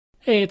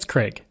Hey, it's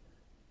Craig.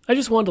 I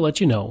just wanted to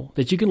let you know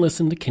that you can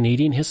listen to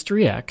Canadian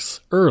History X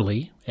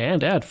early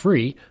and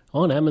ad-free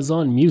on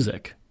Amazon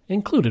Music,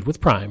 included with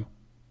Prime.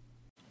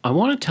 I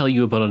want to tell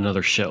you about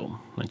another show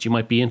that you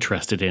might be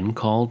interested in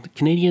called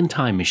Canadian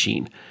Time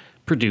Machine,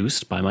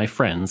 produced by my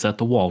friends at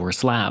the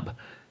Walrus Lab.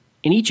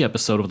 In each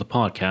episode of the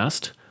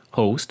podcast,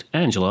 host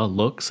Angela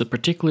looks at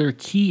particular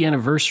key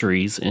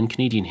anniversaries in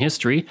Canadian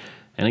history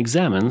and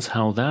examines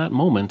how that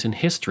moment in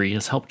history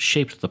has helped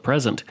shape the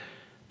present.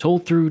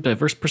 Told through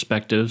diverse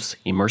perspectives,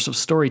 immersive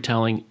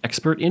storytelling,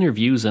 expert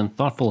interviews, and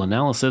thoughtful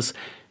analysis,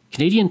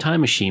 Canadian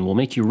Time Machine will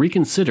make you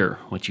reconsider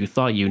what you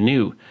thought you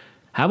knew.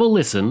 Have a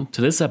listen to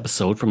this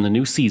episode from the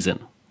new season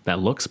that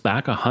looks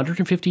back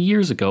 150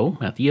 years ago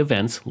at the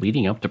events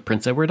leading up to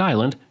Prince Edward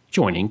Island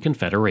joining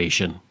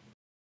Confederation.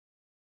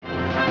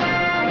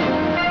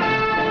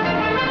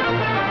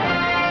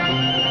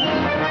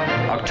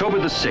 October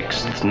the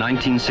 6th,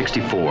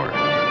 1964.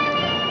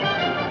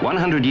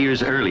 100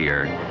 years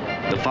earlier,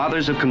 the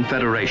Fathers of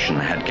Confederation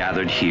had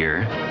gathered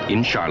here,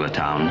 in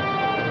Charlottetown,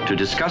 to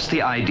discuss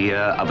the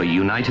idea of a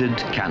united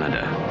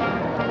Canada.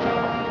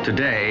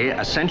 Today,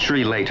 a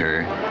century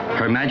later,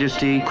 Her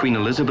Majesty Queen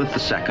Elizabeth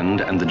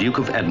II and the Duke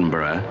of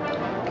Edinburgh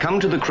come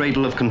to the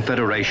cradle of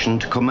Confederation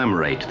to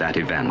commemorate that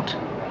event.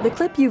 The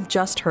clip you've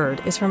just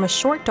heard is from a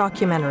short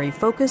documentary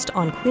focused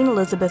on Queen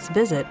Elizabeth's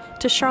visit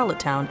to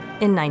Charlottetown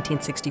in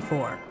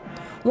 1964.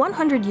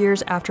 100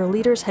 years after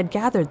leaders had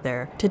gathered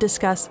there to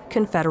discuss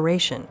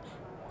Confederation.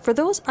 For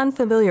those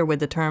unfamiliar with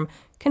the term,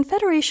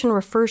 Confederation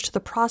refers to the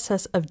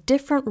process of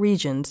different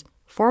regions,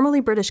 formerly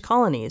British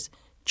colonies,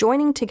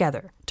 joining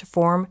together to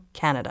form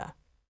Canada.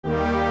 Her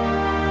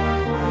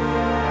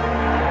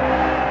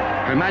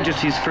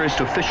Majesty's first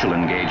official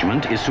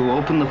engagement is to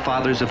open the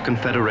Fathers of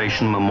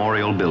Confederation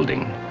Memorial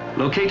Building,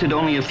 located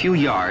only a few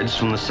yards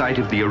from the site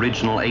of the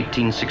original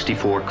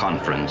 1864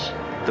 conference.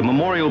 The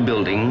memorial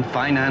building,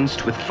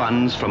 financed with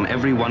funds from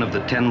every one of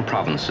the 10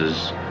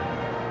 provinces,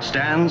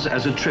 stands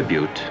as a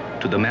tribute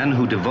to the men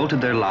who devoted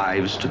their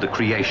lives to the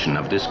creation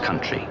of this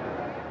country.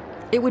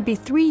 It would be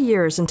 3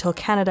 years until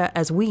Canada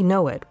as we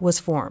know it was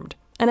formed,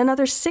 and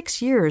another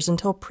 6 years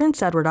until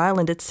Prince Edward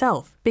Island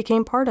itself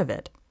became part of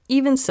it.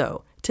 Even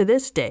so, to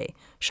this day,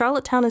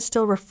 Charlottetown is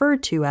still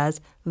referred to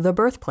as the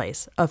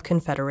birthplace of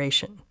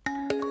Confederation.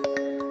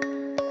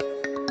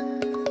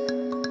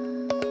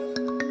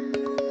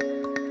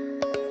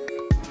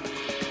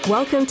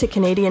 Welcome to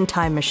Canadian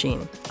Time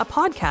Machine, a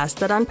podcast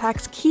that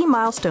unpacks key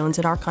milestones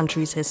in our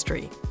country's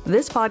history.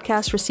 This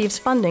podcast receives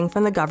funding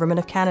from the Government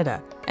of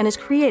Canada and is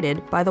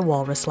created by the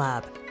Walrus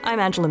Lab. I'm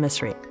Angela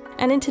Misri,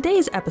 and in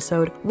today's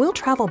episode, we'll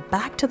travel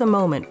back to the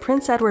moment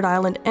Prince Edward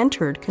Island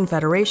entered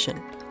Confederation,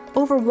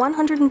 over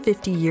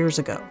 150 years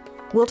ago.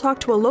 We'll talk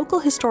to a local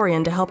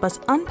historian to help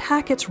us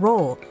unpack its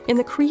role in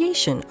the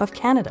creation of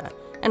Canada,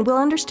 and we'll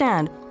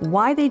understand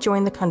why they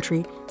joined the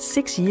country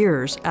 6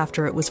 years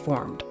after it was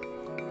formed.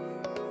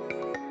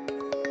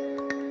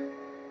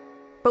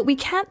 But we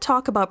can't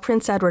talk about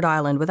Prince Edward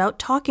Island without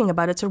talking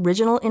about its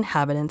original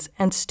inhabitants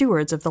and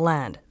stewards of the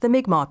land, the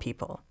Mi'kmaq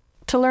people.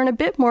 To learn a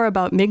bit more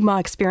about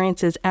Mi'kmaq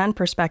experiences and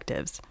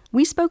perspectives,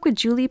 we spoke with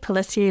Julie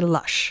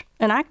Pellissier-Lush,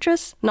 an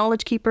actress,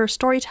 knowledge keeper,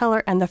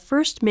 storyteller, and the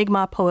first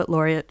Mi'kmaq Poet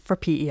Laureate for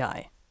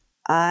PEI.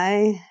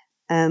 I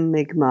am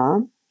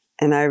Mi'kmaq,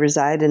 and I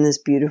reside in this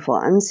beautiful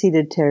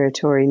unceded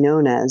territory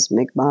known as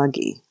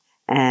Mi'kma'ki.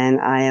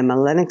 And I am a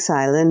Lennox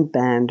Island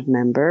band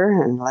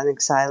member, and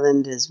Lennox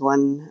Island is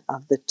one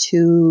of the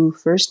 2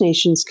 First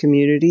Nations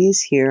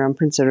communities here on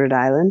Prince Edward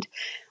Island.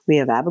 We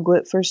have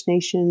Abegwit First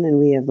Nation and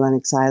we have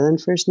Lennox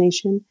Island First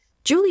Nation.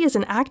 Julie is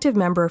an active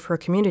member of her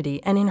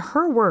community, and in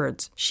her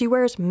words, she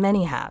wears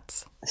many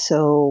hats.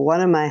 So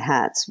one of my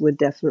hats would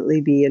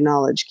definitely be a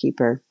knowledge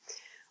keeper,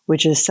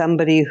 which is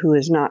somebody who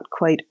is not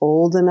quite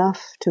old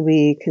enough to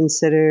be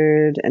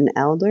considered an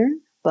elder,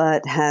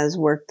 but has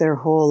worked their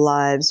whole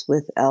lives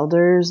with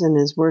elders and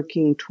is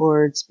working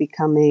towards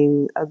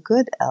becoming a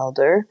good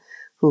elder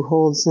who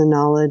holds the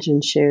knowledge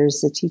and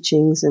shares the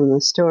teachings and the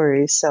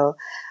stories. So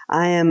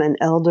I am an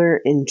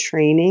elder in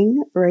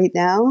training right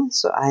now.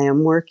 So I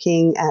am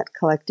working at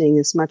collecting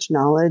as much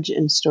knowledge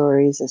and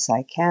stories as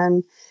I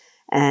can.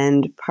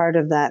 And part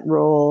of that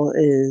role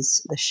is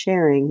the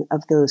sharing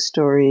of those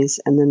stories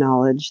and the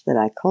knowledge that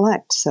I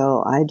collect.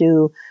 So I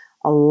do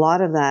a lot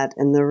of that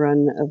in the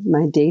run of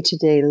my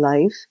day-to-day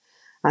life.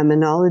 I'm a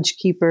knowledge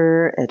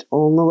keeper at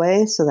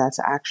Onlaway, so that's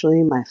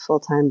actually my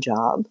full-time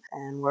job.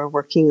 And we're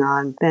working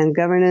on band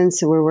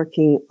governance, we're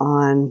working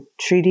on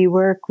treaty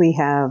work. We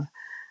have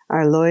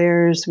our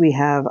lawyers, we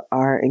have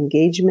our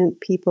engagement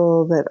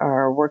people that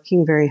are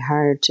working very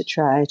hard to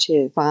try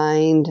to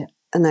find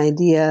an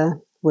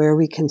idea where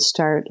we can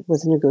start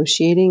with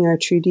negotiating our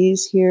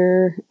treaties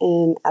here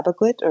in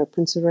Abegwit or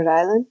Prince Edward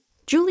Island.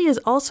 Julie is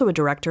also a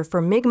director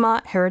for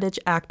Mi'kmaq Heritage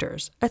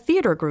Actors, a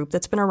theater group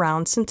that's been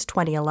around since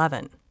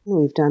 2011.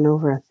 We've done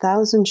over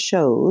 1,000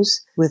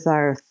 shows with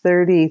our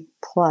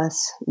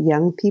 30-plus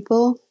young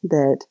people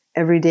that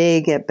every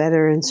day get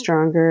better and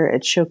stronger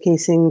at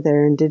showcasing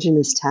their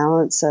Indigenous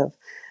talents of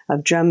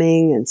of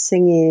drumming and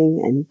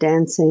singing and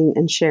dancing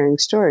and sharing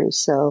stories.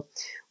 So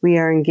we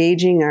are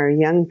engaging our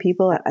young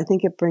people. I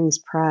think it brings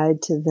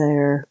pride to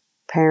their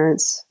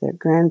parents, their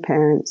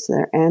grandparents,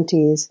 their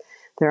aunties,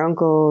 their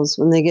uncles,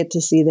 when they get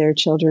to see their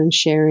children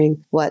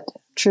sharing what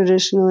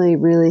traditionally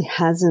really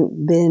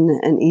hasn't been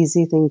an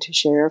easy thing to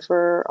share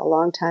for a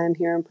long time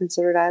here on Prince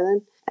Edward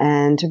Island,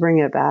 and to bring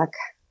it back.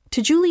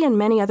 To Julie and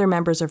many other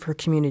members of her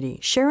community,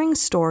 sharing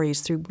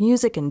stories through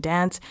music and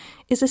dance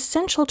is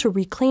essential to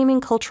reclaiming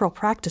cultural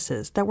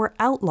practices that were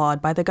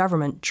outlawed by the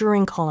government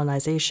during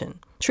colonization,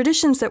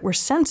 traditions that were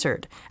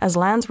censored as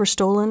lands were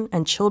stolen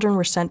and children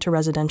were sent to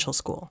residential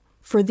school.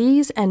 For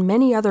these and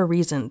many other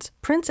reasons,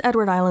 Prince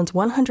Edward Island's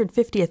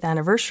 150th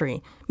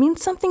anniversary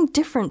means something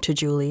different to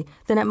Julie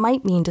than it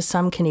might mean to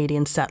some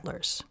Canadian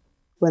settlers.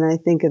 When I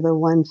think of the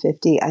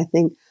 150, I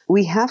think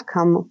we have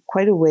come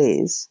quite a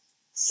ways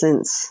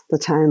since the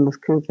time of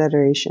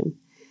Confederation.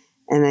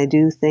 And I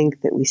do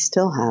think that we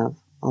still have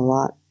a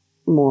lot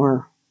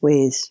more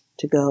ways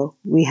to go.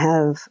 We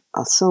have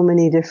so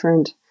many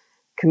different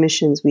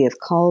commissions. We have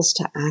calls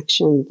to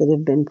action that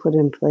have been put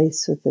in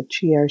place with the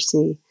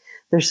TRC.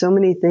 There's so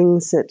many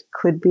things that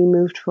could be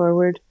moved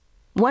forward.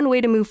 One way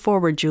to move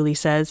forward, Julie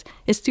says,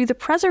 is through the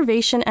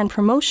preservation and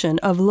promotion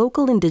of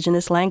local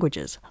Indigenous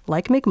languages,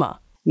 like Mi'kmaq.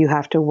 You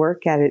have to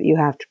work at it. You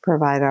have to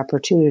provide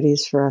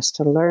opportunities for us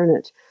to learn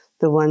it.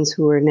 The ones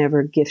who were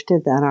never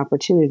gifted that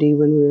opportunity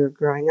when we were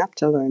growing up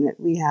to learn it,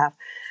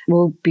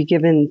 will be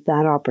given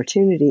that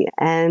opportunity.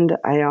 And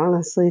I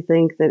honestly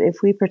think that if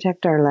we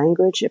protect our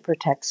language, it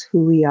protects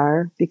who we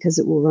are, because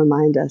it will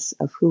remind us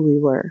of who we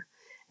were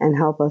and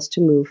help us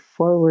to move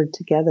forward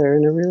together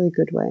in a really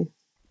good way.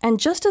 And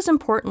just as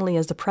importantly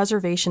as the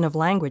preservation of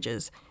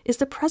languages is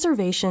the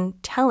preservation,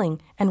 telling,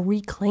 and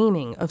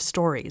reclaiming of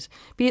stories,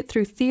 be it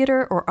through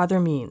theatre or other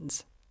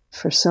means.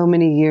 For so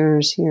many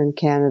years here in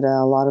Canada,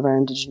 a lot of our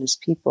Indigenous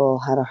people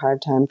had a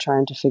hard time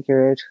trying to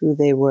figure out who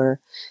they were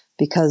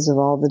because of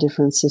all the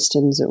different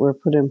systems that were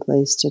put in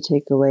place to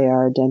take away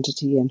our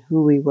identity and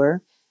who we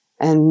were.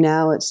 And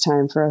now it's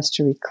time for us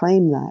to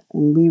reclaim that.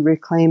 And we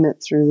reclaim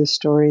it through the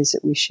stories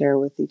that we share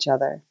with each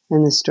other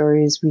and the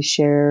stories we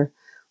share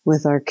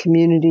with our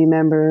community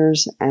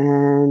members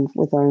and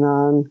with our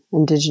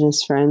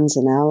non-Indigenous friends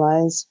and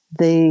allies.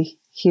 They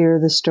hear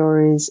the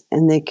stories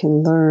and they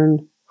can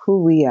learn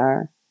who we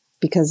are,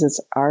 because it's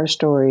our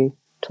story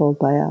told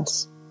by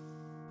us.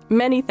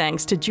 Many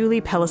thanks to Julie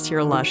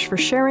Pellissier-Lush for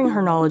sharing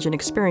her knowledge and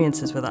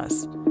experiences with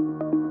us.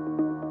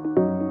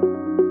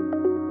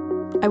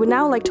 I would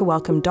now like to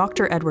welcome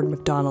Dr. Edward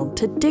MacDonald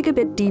to dig a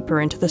bit deeper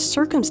into the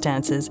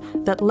circumstances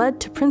that led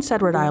to Prince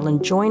Edward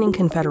Island joining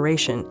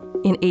Confederation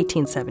in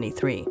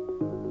 1873.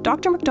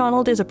 Dr.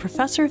 MacDonald is a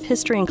professor of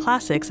history and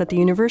classics at the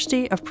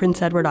University of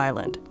Prince Edward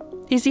Island.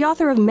 He's the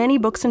author of many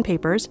books and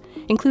papers,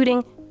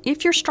 including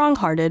If You're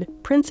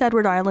Strong-Hearted, Prince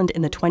Edward Island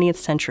in the 20th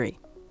Century.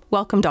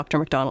 Welcome, Dr.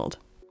 MacDonald.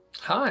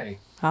 Hi.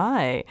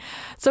 Hi.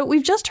 So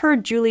we've just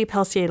heard Julie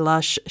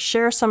Pellissier-Lush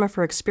share some of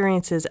her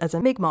experiences as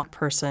a Mi'kmaq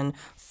person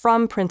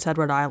from Prince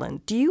Edward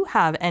Island. Do you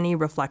have any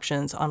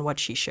reflections on what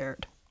she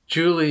shared?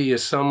 Julie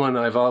is someone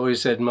I've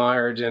always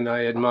admired, and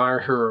I admire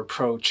her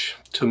approach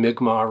to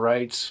Mi'kmaq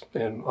rights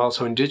and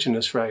also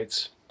Indigenous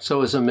rights.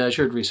 So as a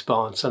measured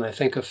response, and I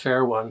think a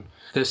fair one,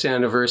 this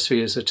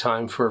anniversary is a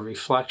time for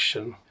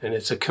reflection, and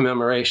it's a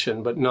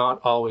commemoration, but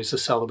not always a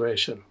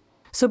celebration.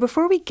 So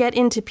before we get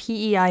into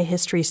PEI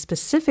history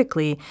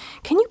specifically,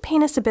 can you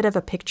paint us a bit of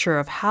a picture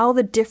of how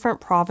the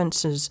different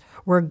provinces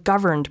were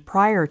governed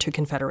prior to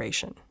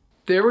Confederation?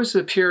 There was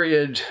a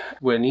period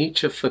when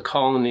each of the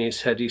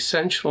colonies had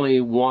essentially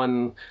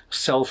one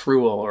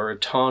self-rule or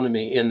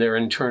autonomy in their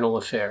internal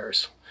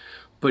affairs.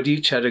 But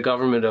each had a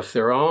government of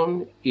their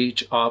own,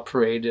 each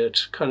operated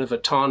kind of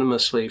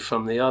autonomously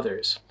from the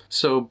others.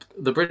 So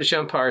the British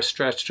Empire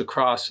stretched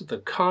across the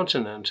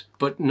continent,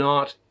 but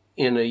not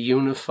in a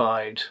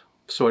unified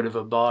sort of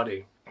a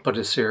body, but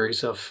a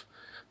series of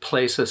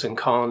places and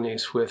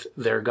colonies with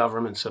their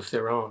governments of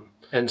their own.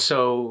 And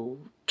so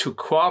to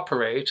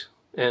cooperate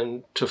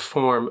and to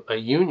form a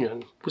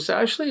union was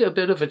actually a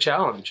bit of a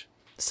challenge.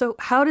 So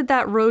how did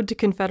that road to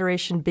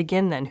Confederation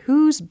begin then?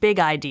 Whose big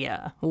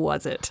idea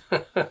was it?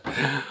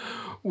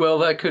 Well,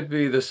 that could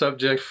be the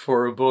subject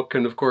for a book,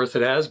 and of course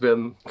it has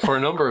been for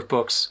a number of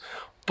books.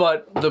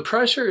 But the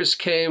pressures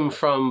came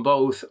from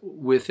both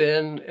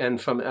within and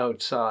from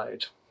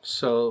outside.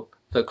 So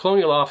the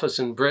Colonial Office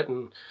in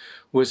Britain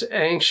was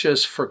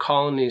anxious for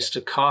colonies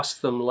to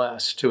cost them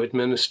less to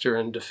administer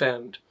and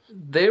defend.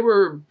 They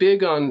were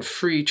big on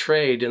free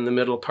trade in the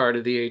middle part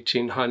of the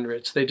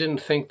 1800s. They didn't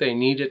think they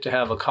needed to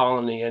have a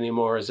colony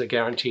anymore as a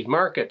guaranteed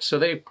market. So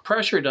they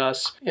pressured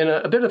us in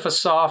a bit of a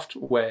soft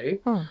way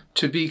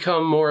to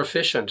become more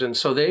efficient. And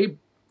so they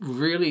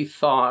really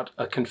thought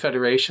a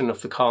confederation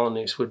of the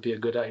colonies would be a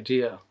good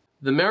idea.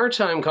 The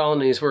maritime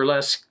colonies were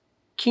less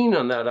keen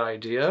on that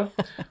idea,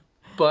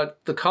 but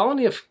the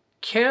colony of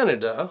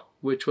Canada,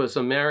 which was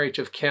a marriage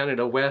of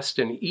Canada West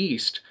and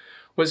East,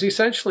 was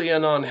essentially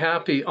an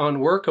unhappy,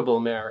 unworkable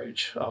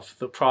marriage of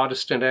the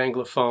Protestant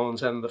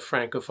Anglophones and the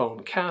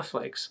Francophone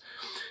Catholics.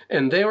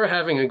 And they were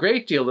having a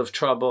great deal of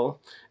trouble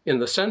in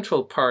the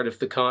central part of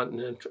the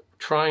continent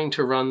trying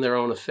to run their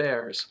own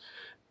affairs.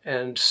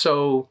 And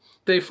so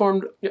they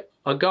formed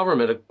a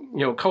government,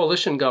 a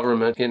coalition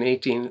government in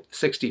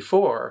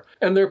 1864.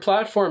 And their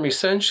platform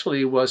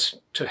essentially was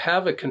to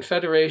have a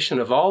confederation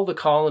of all the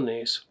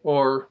colonies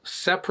or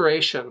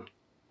separation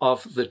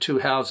of the two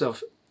halves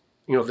of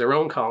their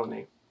own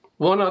colony.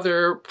 One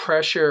other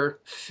pressure,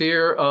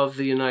 fear of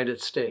the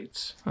United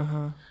States,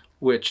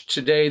 which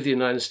today the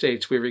United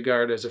States we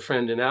regard as a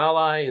friend and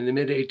ally. In the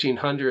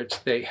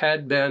mid-1800s, they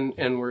had been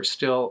and were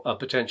still a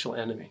potential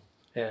enemy.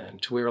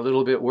 And we were a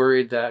little bit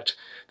worried that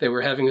they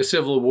were having a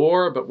civil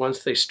war, but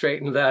once they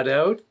straightened that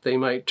out, they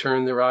might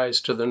turn their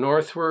eyes to the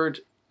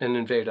northward and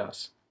invade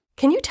us.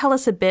 Can you tell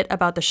us a bit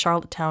about the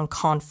Charlottetown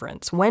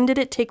Conference? When did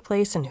it take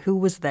place and who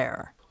was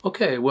there?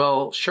 Okay,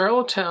 well,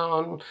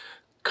 Charlottetown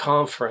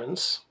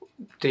Conference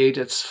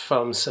dates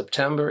from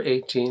September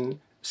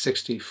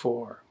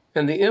 1864.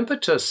 And the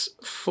impetus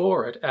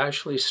for it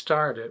actually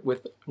started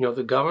with,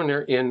 the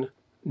governor in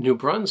New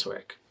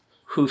Brunswick,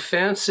 who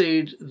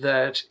fancied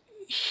that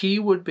he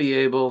would be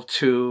able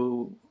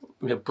to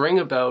bring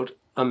about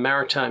a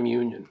maritime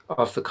union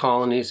of the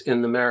colonies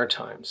in the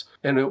Maritimes.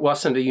 And it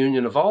wasn't a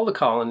union of all the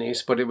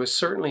colonies, but it was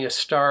certainly a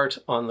start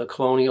on the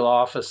colonial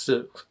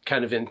office's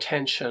kind of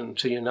intention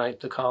to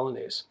unite the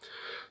colonies.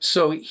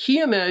 So he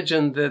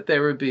imagined that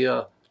there would be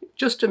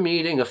just a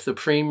meeting of the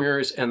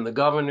premiers and the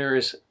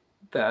governors,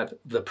 that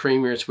the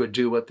premiers would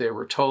do what they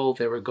were told.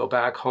 They would go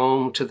back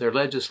home to their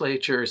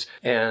legislatures,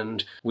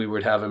 and we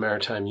would have a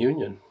maritime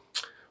union.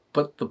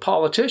 But the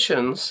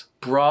politicians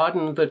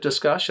broadened the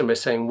discussion by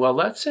saying, well,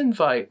 let's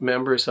invite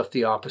members of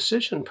the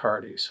opposition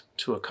parties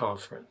to a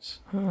conference.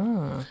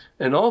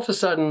 And all of a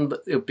sudden,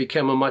 it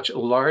became a much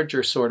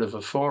larger sort of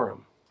a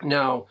forum.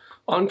 Now,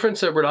 on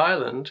Prince Edward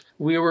Island,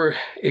 we were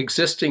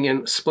existing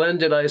in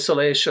splendid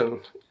isolation,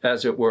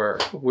 as it were.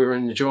 We were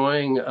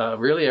enjoying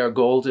really our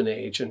golden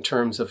age in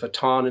terms of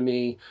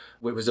autonomy.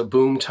 It was a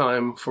boom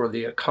time for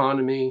the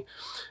economy.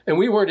 And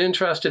we weren't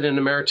interested in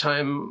a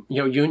maritime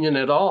union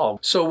at all.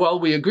 So while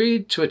we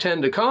agreed to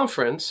attend a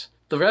conference,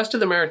 the rest of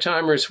the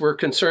Maritimers were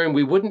concerned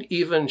we wouldn't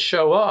even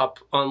show up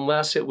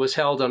unless it was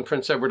held on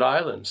Prince Edward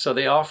Island. So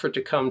they offered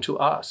to come to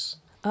us.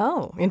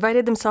 Oh,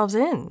 invited themselves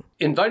in.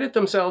 Invited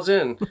themselves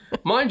in.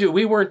 Mind you,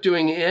 we weren't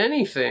doing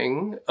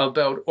anything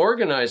about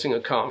organizing a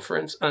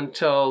conference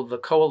until the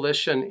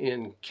coalition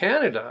in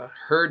Canada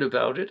heard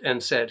about it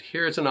and said,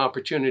 here's an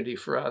opportunity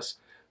for us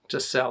to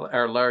sell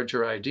our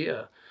larger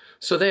idea.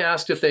 So they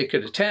asked if they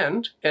could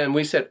attend, and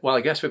we said, well,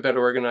 I guess we better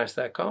organize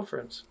that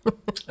conference.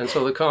 And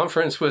so the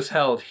conference was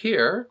held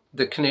here.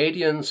 The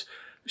Canadians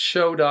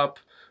showed up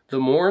the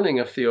morning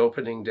of the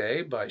opening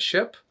day by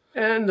ship,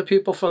 and the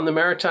people from the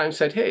Maritime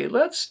said, hey,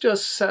 let's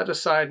just set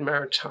aside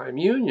Maritime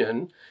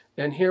Union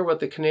and hear what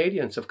the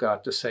Canadians have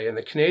got to say. And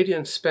the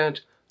Canadians spent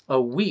a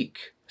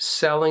week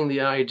selling the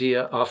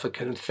idea of a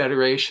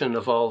confederation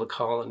of all the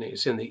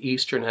colonies in the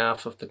eastern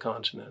half of the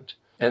continent.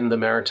 And the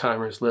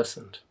Maritimers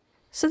listened.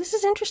 So this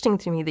is interesting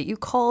to me that you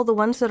call the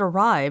ones that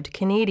arrived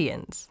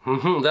Canadians.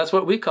 That's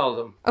what we call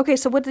them. Okay,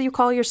 so what do you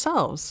call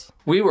yourselves?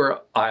 We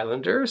were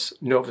Islanders,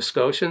 Nova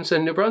Scotians,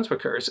 and New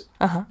Brunswickers.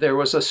 There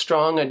was a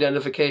strong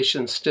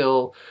identification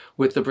still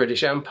with the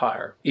British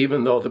Empire,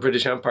 even though the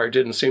British Empire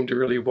didn't seem to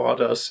really want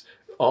us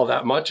all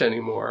that much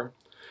anymore.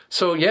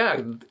 So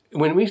yeah,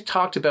 when we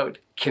talked about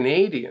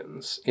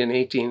Canadians in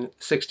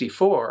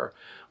 1864,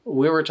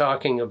 we were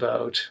talking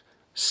about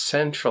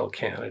Central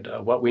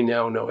Canada, what we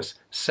now know as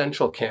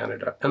Central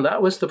Canada. And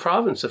that was the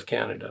province of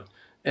Canada.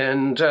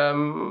 And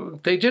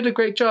they did a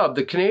great job.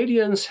 The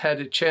Canadians had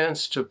a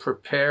chance to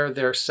prepare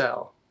their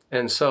sell.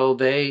 And so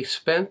they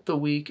spent the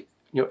week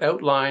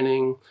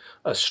outlining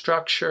a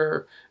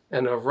structure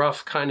and a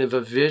rough kind of a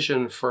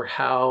vision for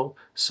how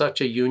such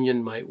a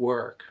union might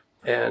work.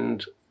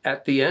 And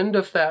at the end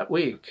of that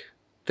week,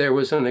 there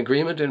was an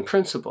agreement in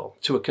principle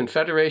to a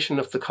confederation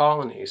of the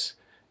colonies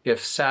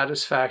if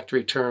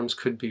satisfactory terms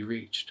could be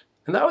reached.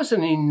 And that was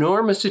an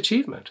enormous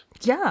achievement.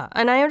 Yeah,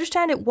 and I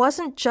understand it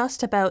wasn't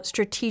just about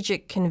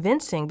strategic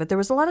convincing, but there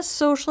was a lot of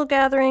social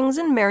gatherings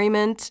and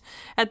merriment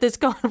at this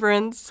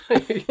conference.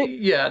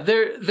 Yeah,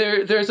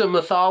 there's a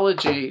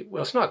mythology,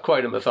 well, it's not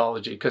quite a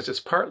mythology because it's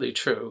partly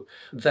true,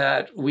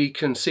 that we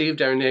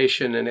conceived our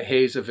nation in a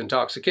haze of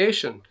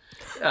intoxication.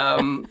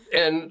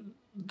 And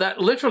that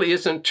literally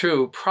isn't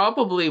true.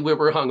 Probably we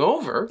were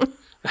hungover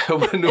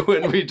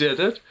when we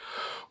did it.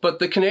 But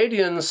the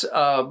Canadians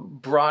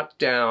brought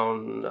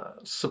down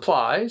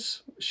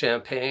supplies,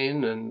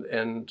 champagne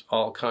and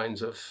all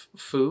kinds of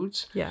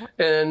foods. Yeah.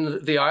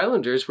 And the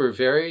Islanders were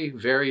very,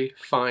 very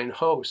fine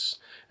hosts.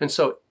 And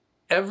so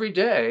every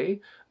day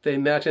they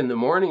met in the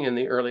morning, in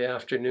the early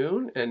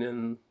afternoon, and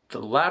in the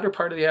latter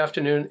part of the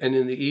afternoon, and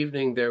in the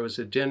evening there was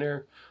a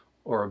dinner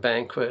or a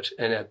banquet.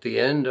 And at the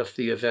end of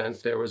the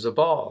event, there was a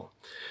ball.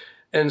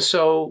 And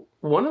so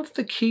one of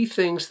the key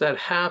things that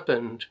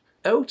happened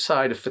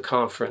outside of the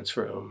conference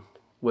room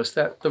was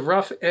that the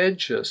rough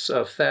edges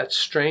of that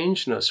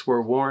strangeness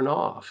were worn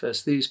off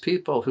as these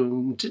people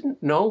who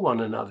didn't know one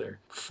another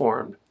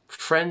formed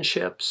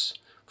friendships,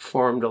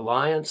 formed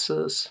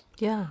alliances,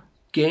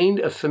 gained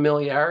a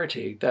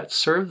familiarity that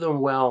served them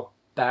well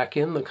back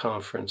in the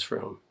conference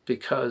room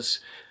because,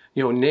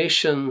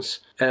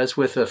 nations, as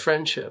with a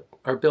friendship,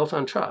 are built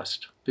on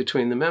trust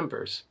between the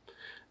members.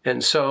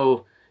 And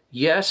so,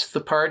 yes,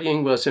 the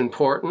partying was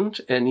important,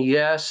 and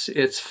yes,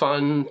 it's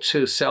fun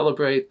to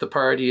celebrate the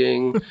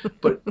partying,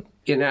 but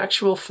in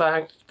actual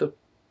fact, the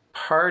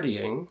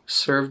partying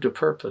served a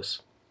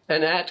purpose.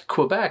 And at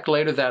Quebec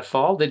later that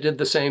fall, they did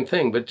the same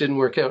thing, but it didn't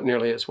work out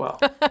nearly as well.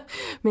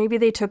 Maybe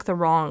they took the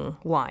wrong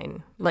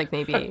wine, like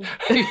maybe.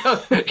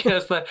 Yes,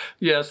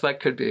 that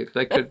could be.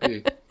 That could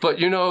be. But,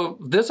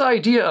 this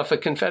idea of a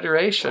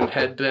confederation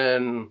had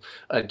been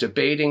a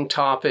debating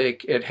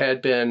topic. It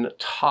had been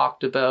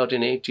talked about in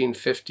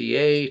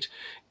 1858.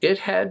 It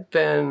had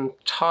been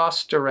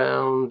tossed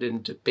around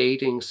in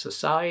debating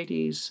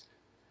societies.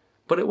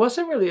 But it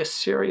wasn't really a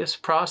serious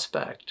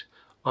prospect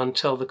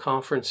until the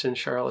conference in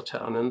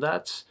Charlottetown. And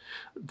that's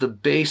the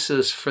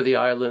basis for the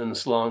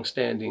island's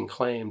longstanding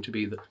claim to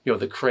be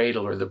the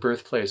cradle or the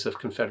birthplace of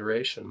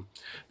Confederation,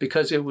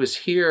 because it was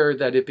here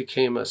that it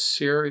became a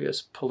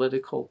serious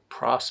political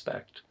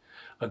prospect.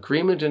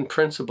 Agreement in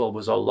principle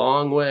was a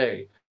long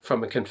way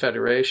from a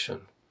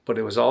confederation, but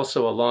it was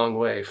also a long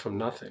way from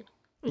nothing.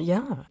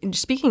 Yeah.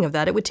 Speaking of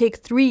that, it would take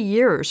 3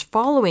 years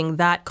following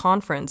that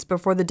conference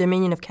before the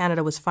Dominion of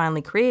Canada was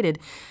finally created.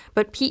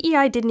 But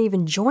PEI didn't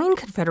even join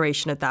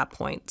Confederation at that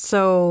point.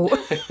 So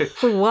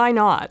why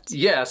not?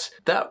 Yes,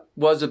 that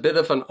was a bit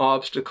of an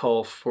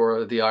obstacle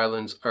for the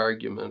island's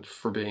argument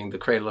for being the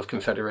cradle of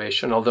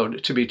Confederation. Although,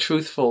 to be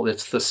truthful,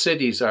 it's the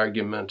city's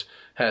argument,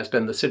 has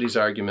been the city's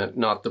argument,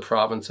 not the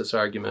province's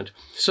argument.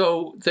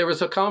 So there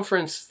was a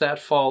conference that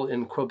fall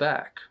in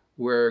Quebec,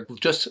 where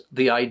just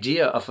the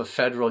idea of a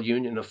federal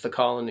union of the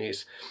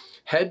colonies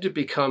had to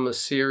become a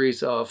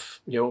series of,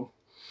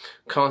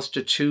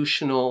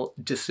 constitutional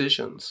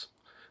decisions.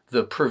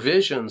 The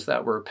provisions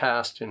that were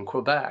passed in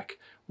Quebec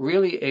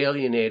really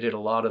alienated a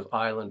lot of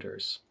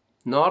islanders.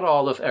 Not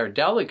all of our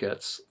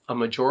delegates, a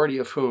majority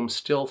of whom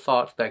still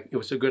thought that it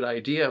was a good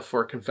idea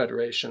for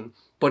Confederation,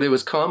 but it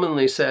was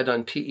commonly said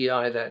on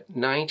PEI that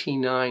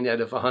 99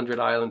 out of 100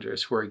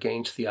 islanders were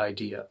against the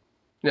idea.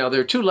 Now,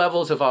 there are two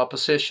levels of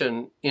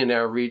opposition in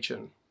our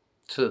region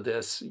to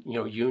this,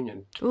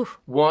 union. Oof.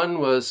 One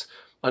was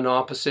an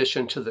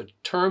opposition to the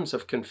terms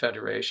of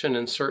Confederation,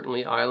 and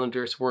certainly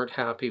islanders weren't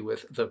happy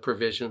with the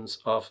provisions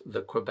of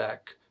the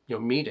Quebec,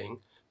 meeting.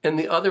 And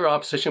the other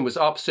opposition was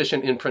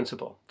opposition in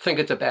principle. Think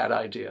it's a bad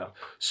idea.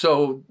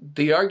 So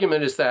the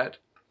argument is that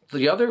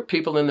the other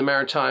people in the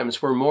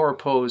Maritimes were more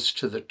opposed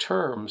to the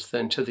terms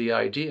than to the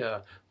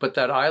idea, but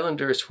that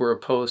islanders were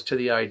opposed to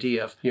the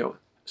idea of,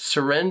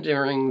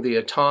 surrendering the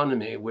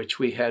autonomy which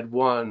we had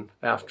won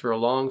after a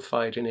long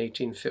fight in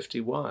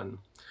 1851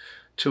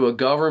 to a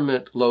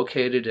government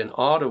located in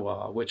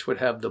Ottawa, which would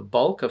have the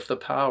bulk of the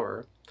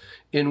power,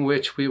 in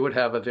which we would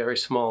have a very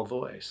small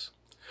voice.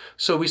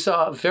 So we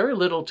saw very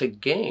little to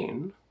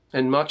gain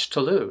and much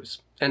to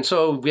lose. And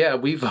so,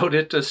 we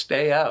voted to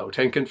stay out,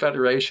 and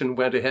Confederation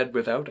went ahead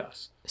without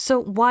us.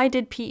 So why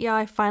did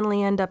PEI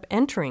finally end up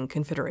entering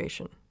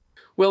Confederation?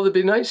 Well, it'd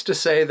be nice to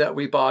say that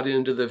we bought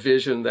into the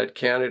vision that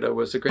Canada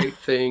was a great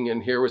thing,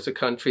 and here was a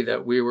country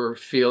that we were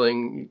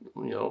feeling,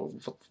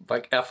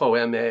 like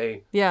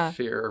FOMA,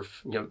 fear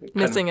of,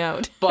 missing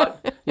out.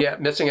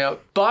 Missing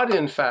out. But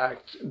in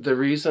fact, the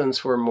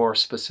reasons were more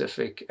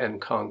specific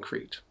and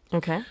concrete.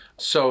 Okay.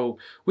 So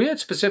we had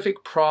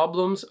specific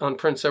problems on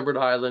Prince Edward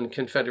Island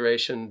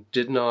Confederation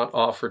did not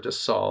offer to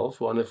solve,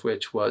 one of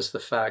which was the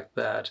fact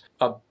that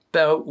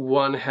about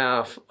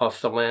 1/2 of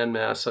the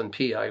landmass on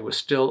PEI was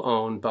still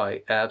owned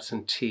by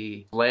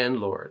absentee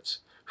landlords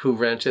who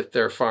rented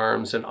their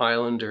farms, and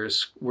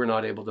islanders were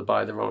not able to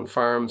buy their own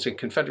farms, and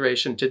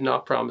Confederation did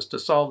not promise to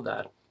solve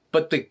that.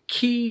 But the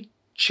key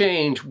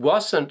change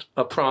wasn't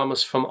a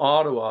promise from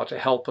Ottawa to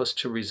help us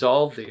to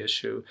resolve the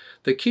issue.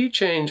 The key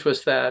change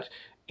was that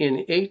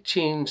in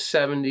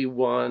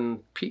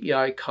 1871,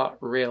 PEI caught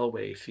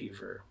railway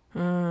fever,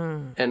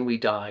 and we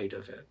died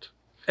of it.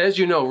 As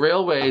you know,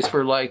 railways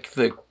were like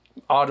the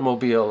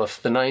automobile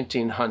of the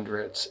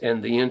 1900s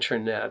and the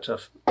internet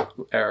of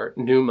our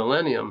new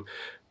millennium.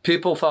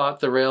 People thought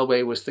the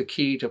railway was the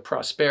key to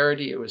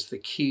prosperity. It was the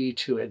key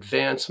to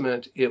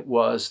advancement. It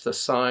was the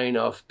sign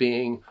of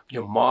being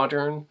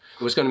modern.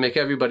 It was going to make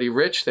everybody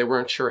rich. They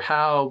weren't sure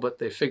how, but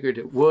they figured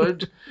it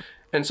would.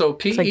 And so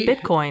PE... It's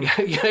like Bitcoin.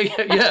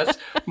 Yes,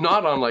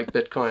 not unlike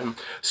Bitcoin.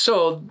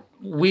 So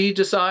we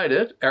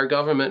decided, our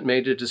government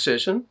made a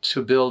decision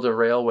to build a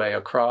railway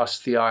across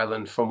the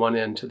island from one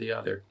end to the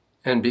other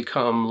and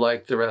become,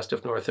 like the rest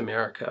of North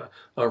America,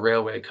 a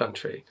railway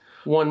country.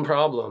 One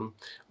problem,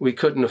 we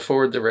couldn't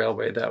afford the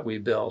railway that we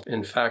built.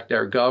 In fact,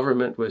 our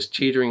government was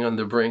teetering on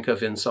the brink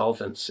of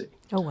insolvency.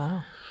 Oh,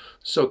 wow.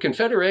 So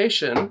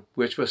Confederation,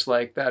 which was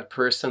like that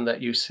person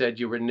that you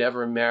said you would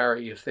never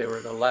marry if they were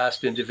the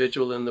last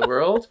individual in the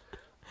world,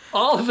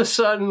 all of a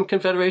sudden,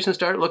 Confederation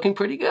started looking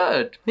pretty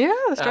good. Yeah,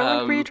 it started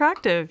looking pretty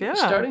attractive. Yeah.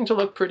 Starting to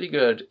look pretty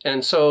good.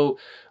 And so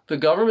the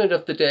government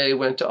of the day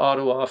went to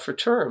Ottawa for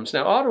terms.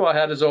 Now, Ottawa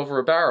had us over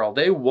a barrel.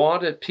 They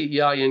wanted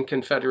PEI in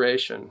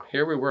Confederation.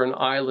 Here we were, an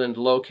island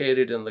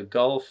located in the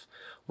Gulf,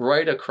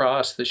 right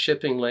across the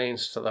shipping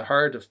lanes to the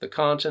heart of the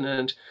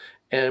continent.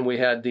 And we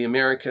had the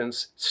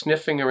Americans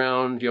sniffing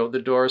around,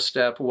 the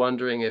doorstep,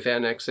 wondering if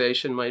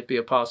annexation might be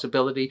a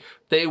possibility.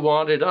 They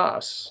wanted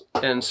us.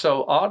 And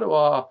so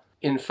Ottawa,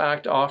 in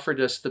fact,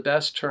 offered us the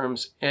best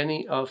terms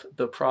any of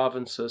the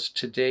provinces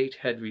to date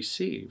had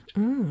received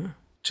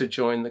to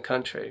join the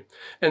country.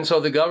 And so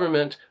the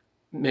government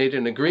made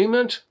an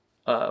agreement.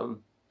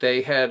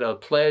 They had a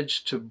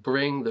pledge to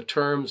bring the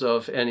terms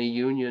of any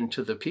union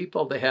to the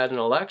people. They had an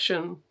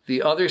election.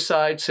 The other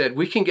side said,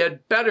 we can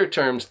get better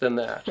terms than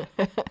that.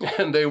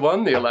 And they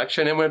won the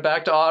election and went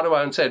back to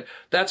Ottawa and said,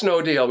 that's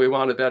no deal. We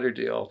want a better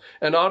deal.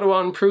 And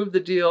Ottawa improved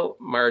the deal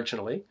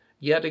marginally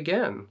yet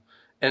again.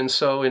 And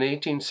so in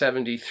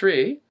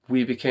 1873,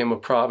 we became a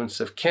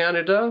province of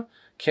Canada.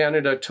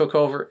 Canada took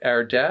over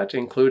our debt,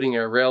 including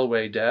our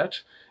railway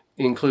debt,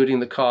 including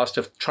the cost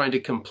of trying to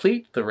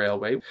complete the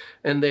railway.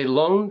 And they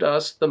loaned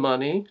us the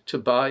money to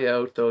buy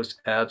out those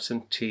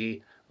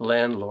absentee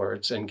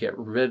landlords and get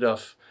rid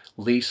of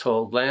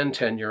leasehold land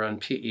tenure on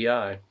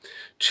PEI.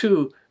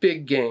 Two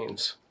big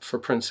gains for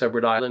Prince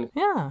Edward Island.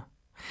 Yeah.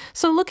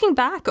 So looking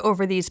back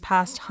over these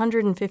past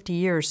 150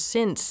 years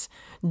since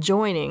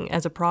joining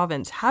as a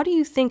province, how do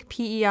you think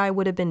PEI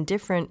would have been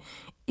different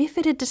if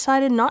it had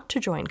decided not to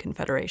join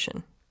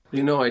Confederation?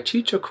 I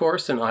teach a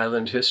course in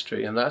island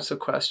history, and that's a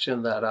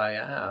question that I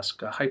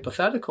ask, a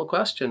hypothetical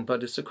question,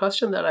 but it's a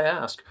question that I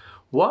ask.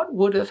 What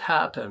would have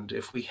happened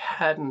if we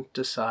hadn't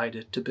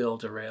decided to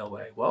build a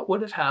railway? What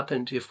would have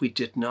happened if we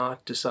did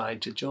not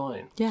decide to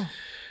join? Yeah.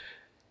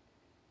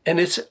 And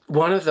it's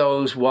one of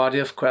those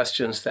what-if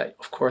questions that,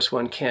 of course,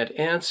 one can't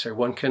answer.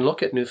 One can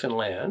look at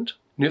Newfoundland.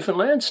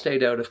 Newfoundland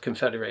stayed out of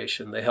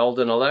Confederation. They held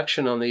an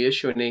election on the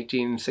issue in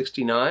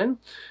 1869,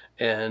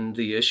 and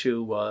the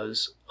issue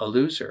was a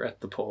loser at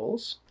the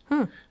polls.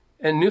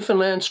 And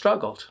Newfoundland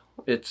struggled.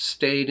 It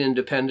stayed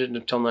independent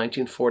until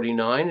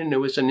 1949, and it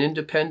was an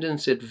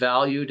independence it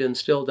valued and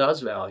still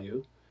does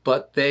value.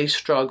 But they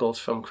struggled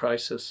from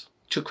crisis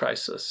to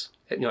crisis.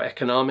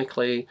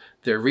 Economically,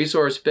 their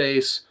resource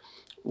base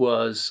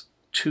was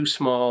too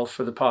small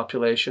for the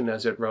population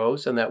as it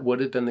rose, and that would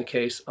have been the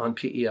case on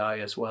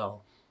PEI as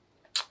well.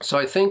 So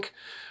I think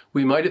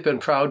we might have been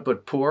proud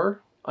but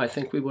poor. I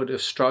think we would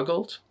have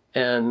struggled.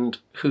 And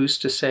who's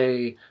to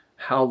say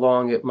how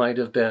long it might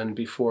have been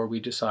before we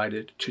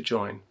decided to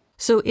join?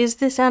 So is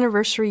this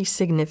anniversary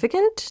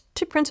significant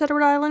to Prince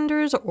Edward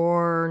Islanders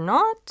or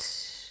not?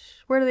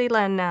 Where do they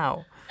land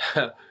now?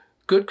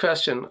 Good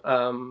question.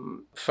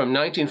 From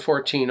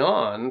 1914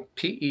 on,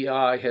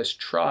 PEI has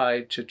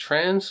tried to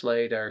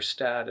translate our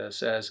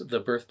status as the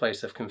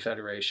birthplace of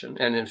Confederation.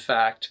 And in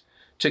fact,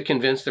 to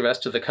convince the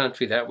rest of the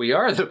country that we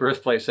are the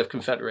birthplace of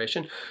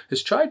Confederation,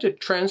 has tried to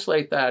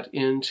translate that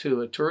into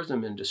a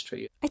tourism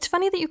industry. It's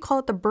funny that you call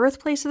it the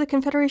birthplace of the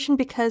Confederation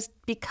because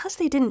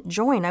they didn't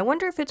join. I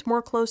wonder if it's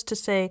more close to,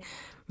 say,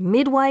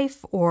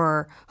 midwife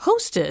or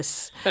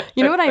hostess.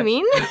 You know what I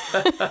mean?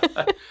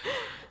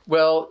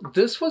 Well,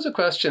 this was a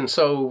question.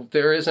 So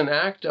there is an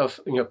act of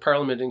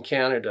Parliament in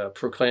Canada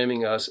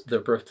proclaiming us the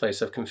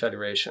birthplace of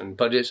Confederation,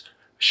 but it's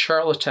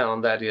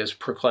Charlottetown that is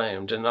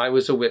proclaimed. And I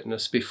was a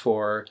witness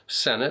before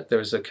Senate.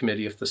 There's a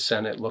committee of the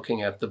Senate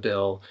looking at the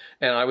bill.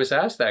 And I was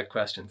asked that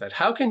question, that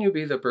how can you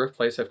be the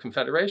birthplace of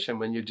Confederation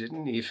when you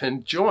didn't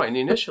even join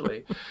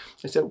initially?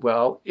 I said,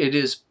 well, it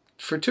is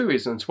for two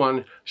reasons.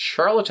 One,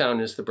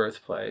 Charlottetown is the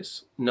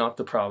birthplace, not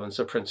the province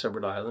of Prince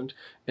Edward Island.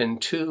 And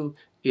two,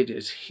 it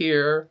is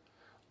here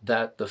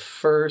that the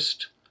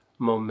first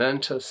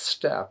momentous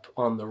step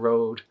on the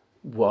road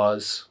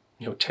was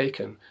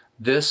taken.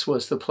 This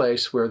was the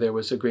place where there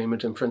was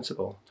agreement in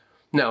principle.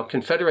 Now,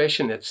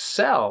 Confederation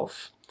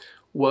itself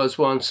was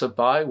once a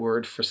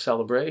byword for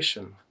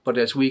celebration, but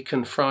as we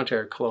confront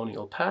our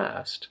colonial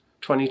past,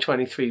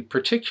 2023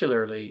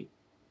 particularly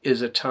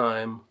is a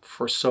time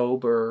for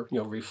sober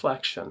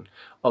reflection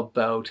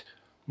about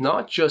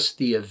not just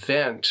the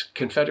event.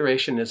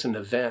 Confederation is an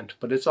event,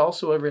 but it's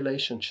also a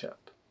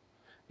relationship.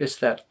 It's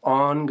that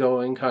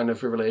ongoing kind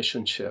of a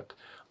relationship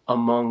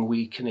among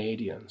we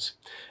Canadians.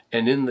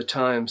 And in the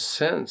time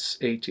since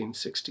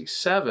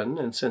 1867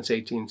 and since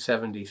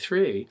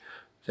 1873,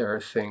 there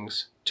are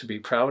things to be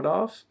proud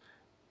of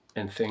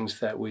and things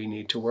that we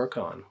need to work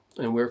on.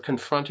 And we're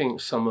confronting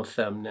some of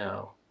them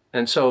now.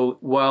 And so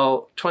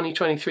while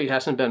 2023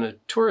 hasn't been a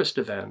tourist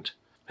event,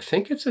 I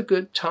think it's a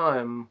good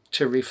time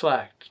to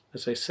reflect.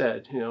 As I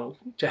said,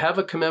 to have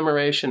a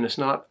commemoration is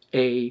not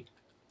a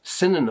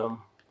synonym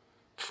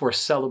for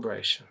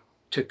celebration.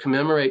 To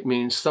commemorate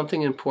means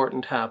something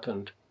important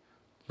happened.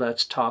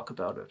 Let's talk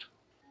about it.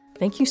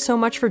 Thank you so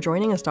much for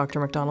joining us, Dr.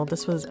 MacDonald.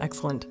 This was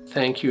excellent.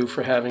 Thank you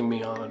for having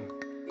me on.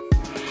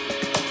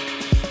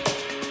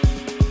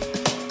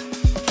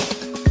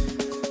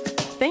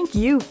 Thank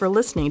you for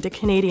listening to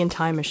Canadian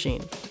Time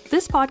Machine.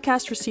 This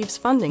podcast receives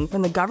funding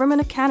from the Government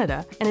of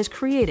Canada and is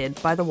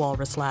created by the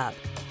Walrus Lab.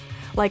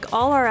 Like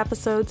all our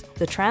episodes,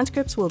 the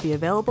transcripts will be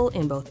available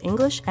in both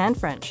English and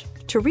French.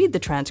 To read the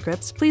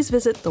transcripts, please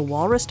visit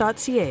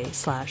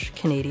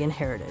thewalrus.ca/Canadian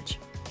Heritage.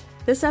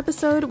 This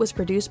episode was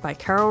produced by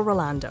Carol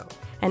Rolando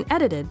and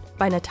edited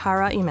by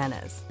Natara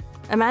Jimenez.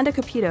 Amanda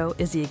Capito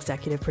is the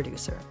executive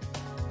producer.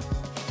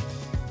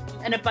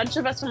 And a bunch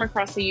of us from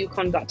across the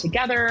Yukon got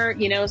together,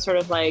 sort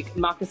of like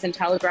moccasin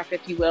telegraph,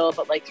 if you will,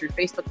 but like through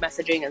Facebook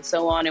messaging and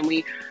so on. And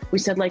we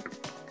said, like,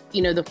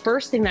 the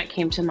first thing that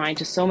came to mind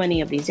to so many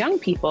of these young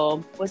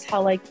people was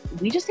how, like,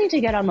 we just need to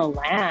get on the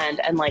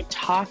land and like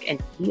talk and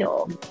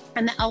heal.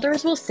 And the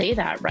elders will say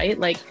that, right?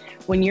 Like,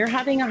 when you're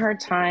having a hard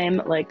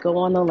time, like, go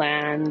on the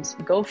land,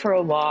 go for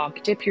a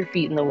walk, dip your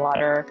feet in the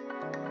water.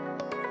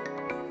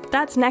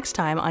 That's next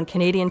time on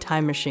Canadian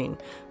Time Machine.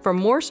 For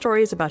more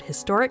stories about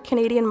historic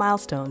Canadian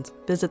milestones,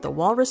 visit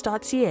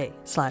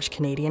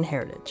thewalrus.ca/Canadian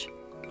Heritage.